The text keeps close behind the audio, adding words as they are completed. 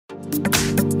Here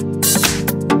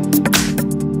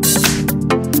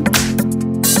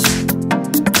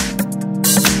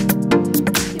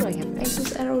I have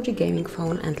ASUS ROG Gaming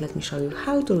Phone, and let me show you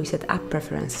how to reset app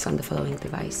preferences on the following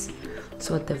device.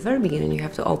 So at the very beginning you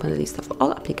have to open the list of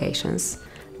all applications,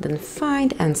 then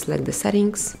find and select the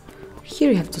settings.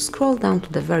 Here you have to scroll down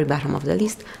to the very bottom of the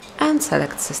list and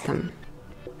select System.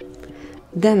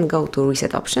 Then go to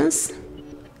Reset Options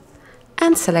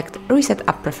and select Reset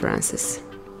App Preferences.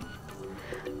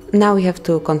 Now you have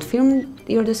to confirm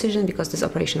your decision because this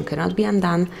operation cannot be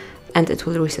undone, and it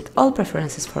will reset all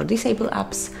preferences for disable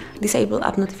apps, disable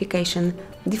app notification,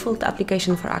 default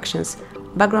application for actions,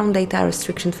 background data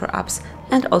restriction for apps,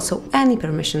 and also any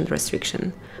permission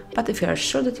restriction. But if you are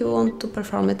sure that you want to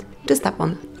perform it, just tap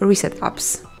on Reset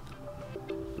Apps.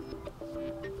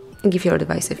 Give your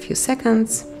device a few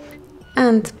seconds,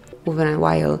 and within a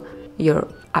while your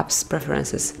app's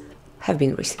preferences have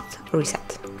been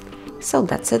reset. So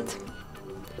that's it.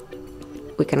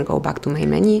 We can go back to main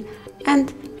menu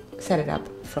and set it up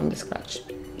from the scratch.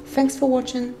 Thanks for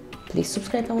watching, please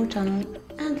subscribe our channel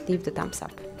and leave the thumbs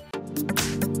up.